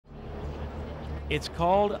It's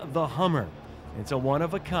called the Hummer. It's a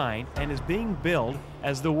one-of-a-kind and is being billed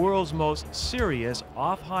as the world's most serious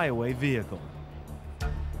off-highway vehicle.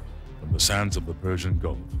 From the sands of the Persian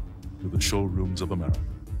Gulf to the showrooms of America,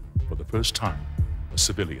 for the first time, a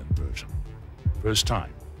civilian version. First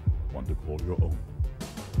time, one to call your own.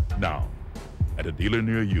 Now, at a dealer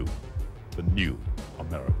near you, the new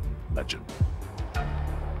American legend.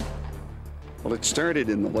 Well, it started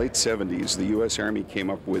in the late 70s. The U.S. Army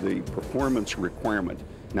came up with a performance requirement,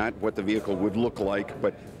 not what the vehicle would look like,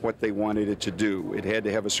 but what they wanted it to do. It had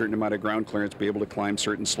to have a certain amount of ground clearance, be able to climb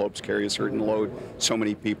certain slopes, carry a certain load, so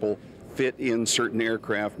many people, fit in certain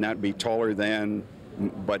aircraft, not be taller than,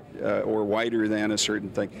 but or wider than a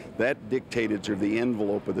certain thing. That dictated sort of the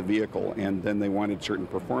envelope of the vehicle, and then they wanted certain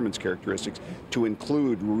performance characteristics to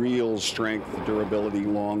include real strength, durability,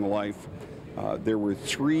 long life. There were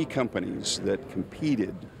 3 companies that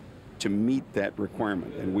competed to meet that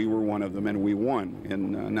requirement, and we were one of them, and we won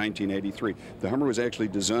in 1983. The Hummer was actually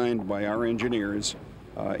designed by our engineers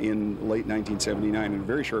in late 1979, in a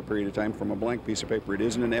very short period of time, from a blank piece of paper. It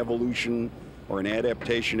isn't an evolution or an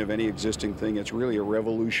adaptation of any existing thing. It's really a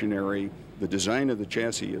revolutionary. The design of the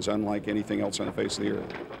chassis is unlike anything else on the face of the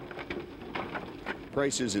earth.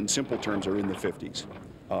 Prices in simple terms are in the 50s.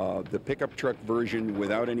 The pickup truck version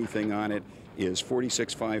without anything on it is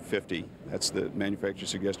 $46,550. That's the manufacturer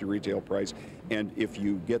suggested retail price. And if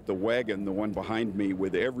you get the wagon, the one behind me,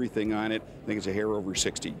 with everything on it, I think it's a hair over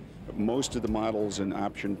 60. But most of the models and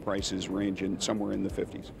option prices range in somewhere in the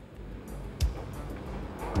 50s.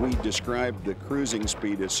 We described the cruising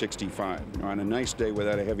speed as 65. You know, on a nice day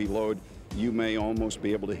without a heavy load, you may almost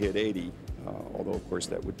be able to hit 80, although of course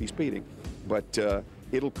that would be speeding. But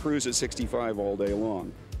it'll cruise at 65 all day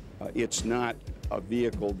long. It's not a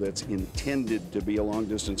vehicle that's intended to be a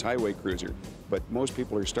long-distance highway cruiser, but most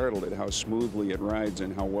people are startled at how smoothly it rides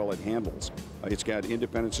and how well it handles. It's got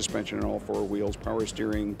independent suspension on all 4 wheels, power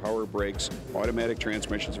steering, power brakes, automatic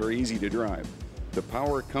transmission. It's very easy to drive. The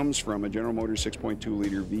power comes from a General Motors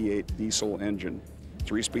 6.2-liter V8 diesel engine,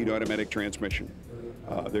 3-speed automatic transmission.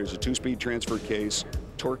 There's a 2-speed transfer case,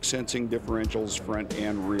 torque sensing differentials front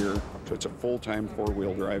and rear, so it's a full-time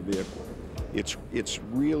 4-wheel drive vehicle. Its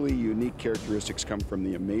really unique characteristics come from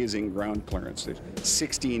the amazing ground clearance. There's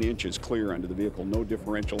 16 inches clear under the vehicle, no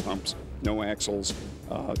differential humps, no axles,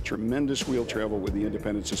 tremendous wheel travel with the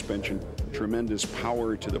independent suspension, tremendous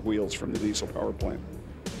power to the wheels from the diesel power plant.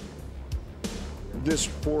 This,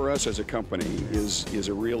 for us as a company, is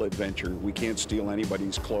a real adventure. We can't steal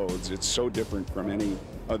anybody's clothes. It's so different from any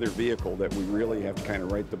other vehicle that we really have to kind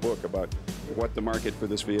of write the book about what the market for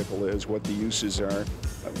this vehicle is, what the uses are.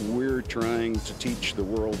 We're trying to teach the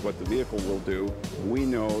world what the vehicle will do. We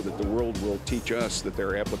know that the world will teach us that there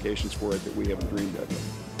are applications for it that we haven't dreamed of.